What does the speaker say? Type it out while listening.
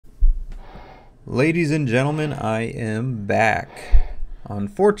Ladies and gentlemen, I am back.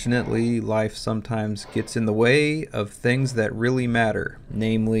 Unfortunately, life sometimes gets in the way of things that really matter,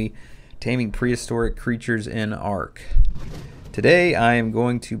 namely taming prehistoric creatures in Ark. Today I am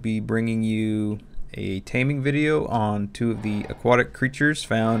going to be bringing you a taming video on two of the aquatic creatures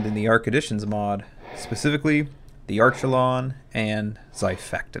found in the Ark Additions mod, specifically the Archelon and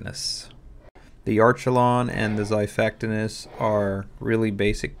Xiphactinus. The Archelon and the Xiphactinus are really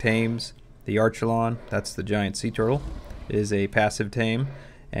basic tames. The Archelon, that's the giant sea turtle, is a passive tame,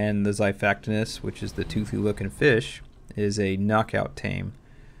 and the Xiphactinus, which is the toothy looking fish, is a knockout tame.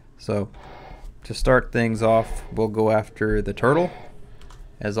 So to start things off, we'll go after the turtle.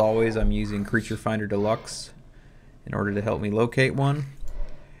 As always, I'm using Creature Finder Deluxe in order to help me locate one.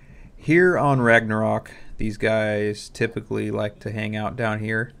 Here on Ragnarok, these guys typically like to hang out down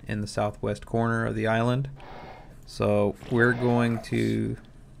here in the southwest corner of the island. So we're going to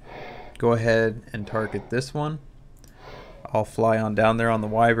go ahead and target this one. I'll fly on down there on the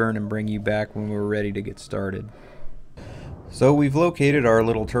wyvern and bring you back when we're ready to get started. So we've located our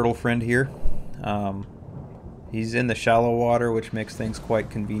little turtle friend here. He's in the shallow water, which makes things quite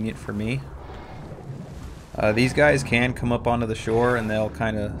convenient for me. These guys can come up onto the shore and they'll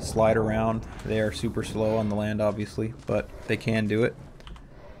kind of slide around. They are super slow on the land, obviously, but they can do it.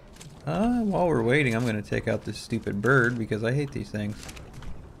 While we're waiting, I'm going to take out this stupid bird because I hate these things.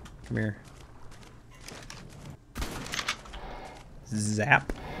 Come here.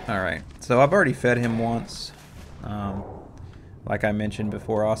 Zap. Alright, so I've already fed him once. Like I mentioned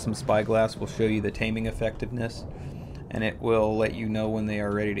before, awesome SpyGlass will show you the taming effectiveness, and it will let you know when they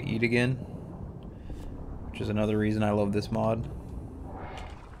are ready to eat again, which is another reason I love this mod.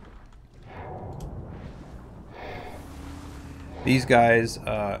 These guys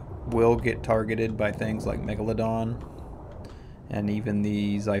will get targeted by things like Megalodon and even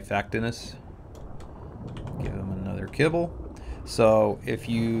the Xiphactinus. Give them another kibble. So if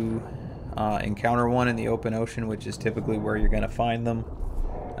you encounter one in the open ocean, which is typically where you're going to find them,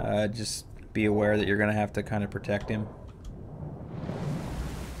 just be aware that you're going to have to kind of protect him.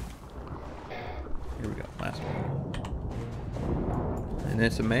 Here we go, last one. And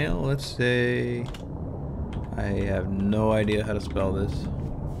it's a male. Let's say, I have no idea how to spell this.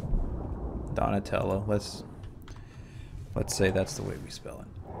 Donatello. Let's say that's the way we spell it.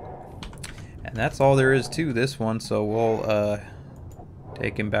 And that's all there is to this one, so we'll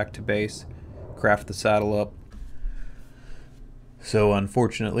take him back to base, craft the saddle up. So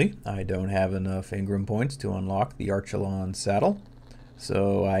unfortunately, I don't have enough Ingram points to unlock the Archelon saddle,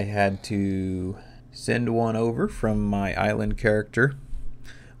 so I had to send one over from my island character,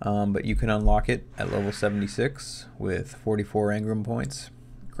 but you can unlock it at level 76 with 44 Ingram points.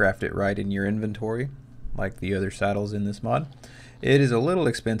 Craft it right in your inventory, like the other saddles in this mod. It is a little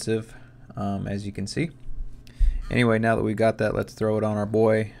expensive, as you can see. Anyway, now that we got that, let's throw it on our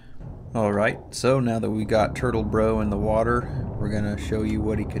boy. Alright, so now that we got Turtle Bro in the water, we're gonna show you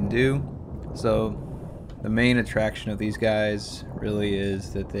what he can do. So the main attraction of these guys really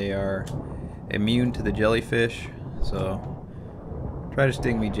is that they are immune to the jellyfish. So try to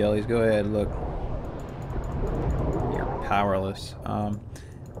sting me, jellies. Go ahead, look. You're powerless.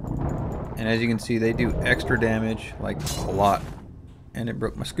 And as you can see, they do extra damage, like a lot. And it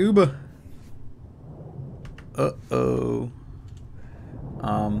broke my scuba. Uh-oh.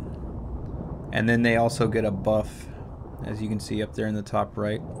 And then they also get a buff, as you can see up there in the top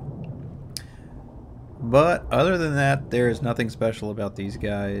right. But other than that, there is nothing special about these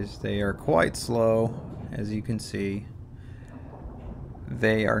guys. They are quite slow, as you can see.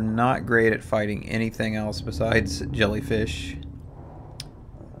 They are not great at fighting anything else besides jellyfish.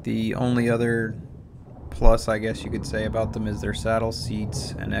 The only other plus, I guess you could say, about them is their saddle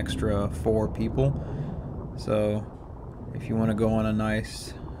seats an extra 4 people. So if you want to go on a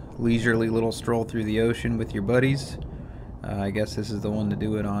nice leisurely little stroll through the ocean with your buddies, I guess this is the one to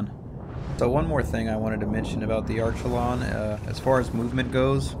do it on. So one more thing I wanted to mention about the Archelon, as far as movement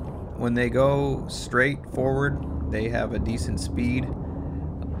goes, when they go straight forward they have a decent speed,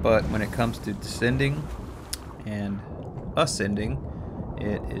 but when it comes to descending and ascending,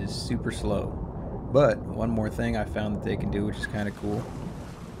 it is super slow. But one more thing I found that they can do, which is kind of cool,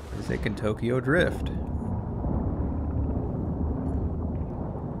 is they can Tokyo drift.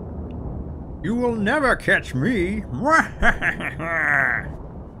 You will never catch me!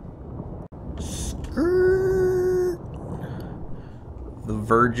 Skirt. The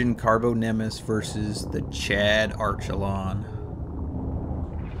Virgin Carbonemus versus the Chad Archelon.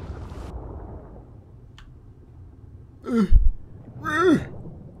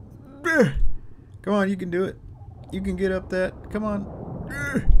 Come on, you can do it. You can get up that. Come on.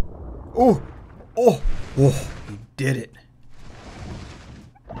 Oh, Oh, oh, he did it.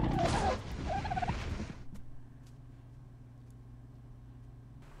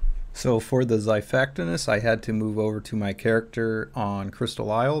 So for the Xiphactinus, I had to move over to my character on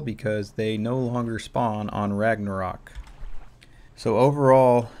Crystal Isle because they no longer spawn on Ragnarok. So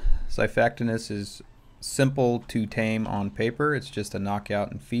overall, Xiphactinus is simple to tame on paper. It's just a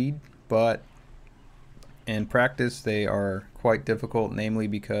knockout and feed, but in practice they are quite difficult, namely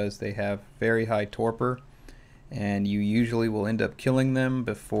because they have very high torpor, and you usually will end up killing them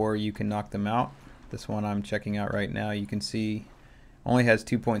before you can knock them out. This one I'm checking out right now, you can see only has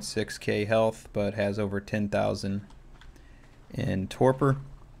 2.6k health, but has over 10,000 in torpor.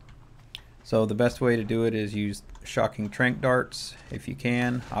 So the best way to do it is use shocking trank darts if you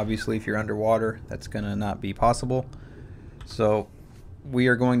can. Obviously if you're underwater, that's gonna not be possible. So we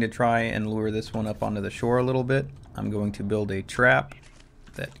are going to try and lure this one up onto the shore a little bit. I'm going to build a trap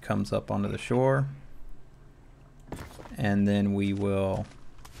that comes up onto the shore, and then we will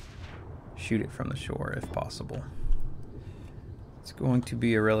shoot it from the shore if possible. It's going to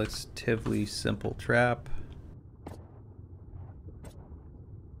be a relatively simple trap.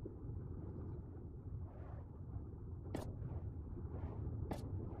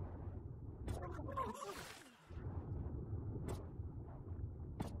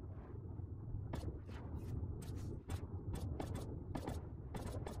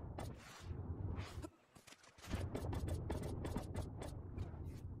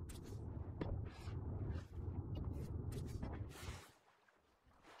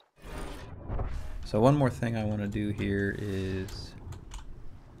 So one more thing I want to do here is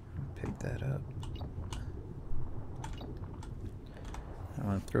pick that up. I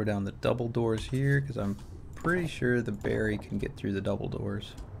want to throw down the double doors here because I'm pretty sure the berry can get through the double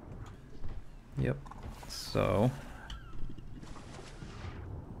doors. Yep. So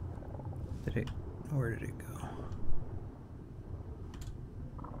where did it go?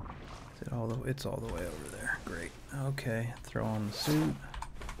 Is it all the it's all the way over there. Great. Okay, throw on the suit.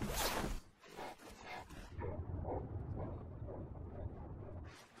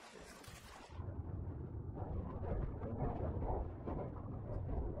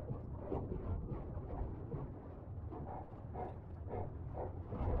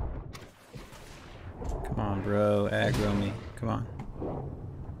 Come on, bro, aggro me. Come on.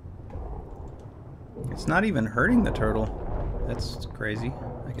 It's not even hurting the turtle. That's crazy.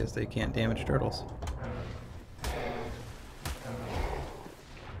 I guess they can't damage turtles.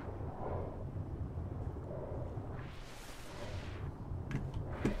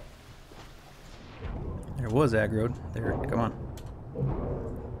 There was aggroed. There, come on.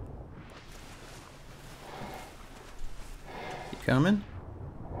 You coming?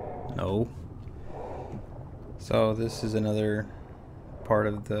 No. So this is another part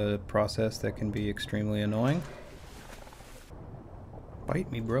of the process that can be extremely annoying.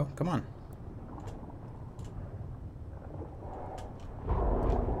 Bite me, bro. Come on.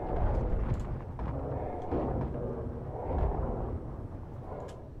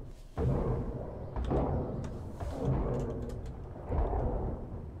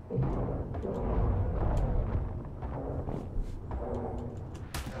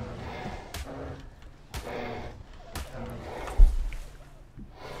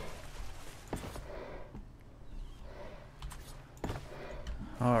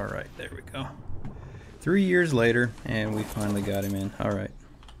 Alright, there we go. 3 years later, and we finally got him in. Alright.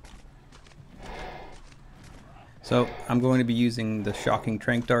 So, I'm going to be using the shocking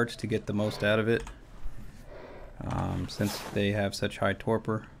trank darts to get the most out of it, since they have such high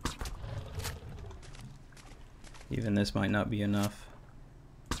torpor. Even this might not be enough.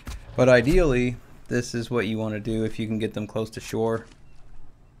 But ideally, this is what you want to do if you can get them close to shore.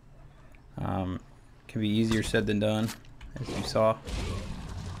 Can be easier said than done, as you saw.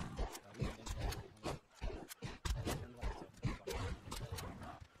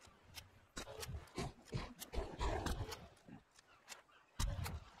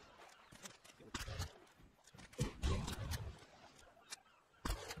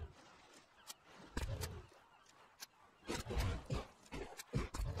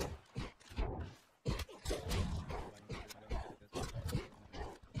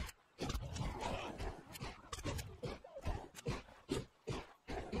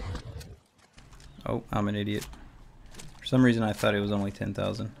 Oh, I'm an idiot. For some reason I thought it was only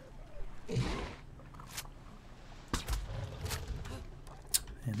 10,000. And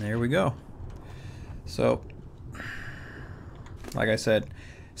there we go. So, like I said,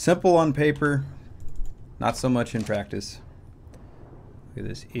 simple on paper, not so much in practice. Look at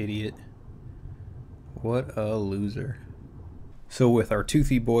this idiot. What a loser. So with our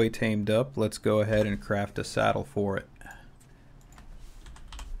toothy boy tamed up, let's go ahead and craft a saddle for it.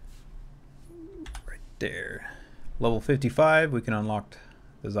 Right there. Level 55, we can unlock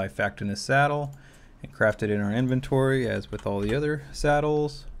the Xiphactinus saddle and craft it in our inventory as with all the other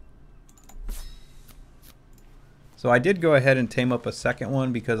saddles. So I did go ahead and tame up a second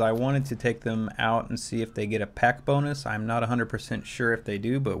one because I wanted to take them out and see if they get a pack bonus. I'm not 100% sure if they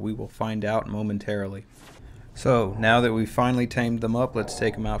do, but we will find out momentarily. So now that we've finally tamed them up, let's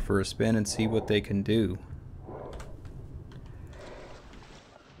take them out for a spin and see what they can do.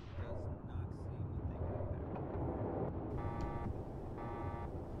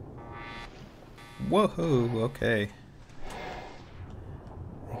 Whoa, okay.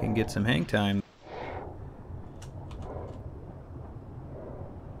 They can get some hang time.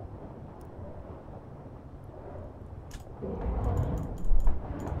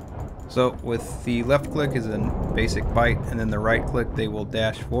 So with the left click is a basic bite, and then the right click they will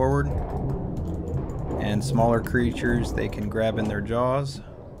dash forward. And smaller creatures they can grab in their jaws.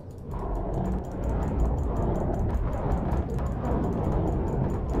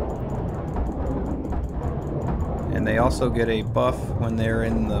 And they also get a buff when they're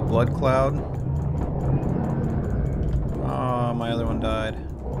in the blood cloud. Oh, my other one died.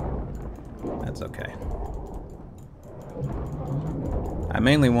 That's okay. I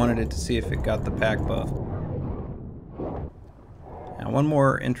mainly wanted it to see if it got the pack buff. Now, one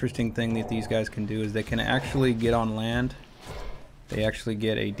more interesting thing that these guys can do is they can actually get on land. They actually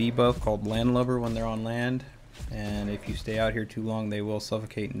get a debuff called Landlubber when they're on land, and if you stay out here too long they will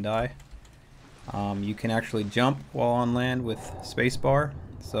suffocate and die. You can actually jump while on land with spacebar,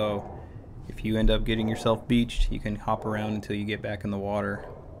 so if you end up getting yourself beached, you can hop around until you get back in the water.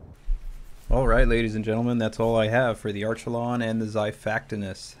 Alright, ladies and gentlemen, that's all I have for the Archelon and the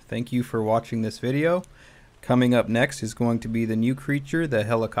Xiphactinus. Thank you for watching this video. Coming up next is going to be the new creature, the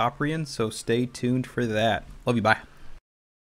Helicoprion, so stay tuned for that. Love you, bye.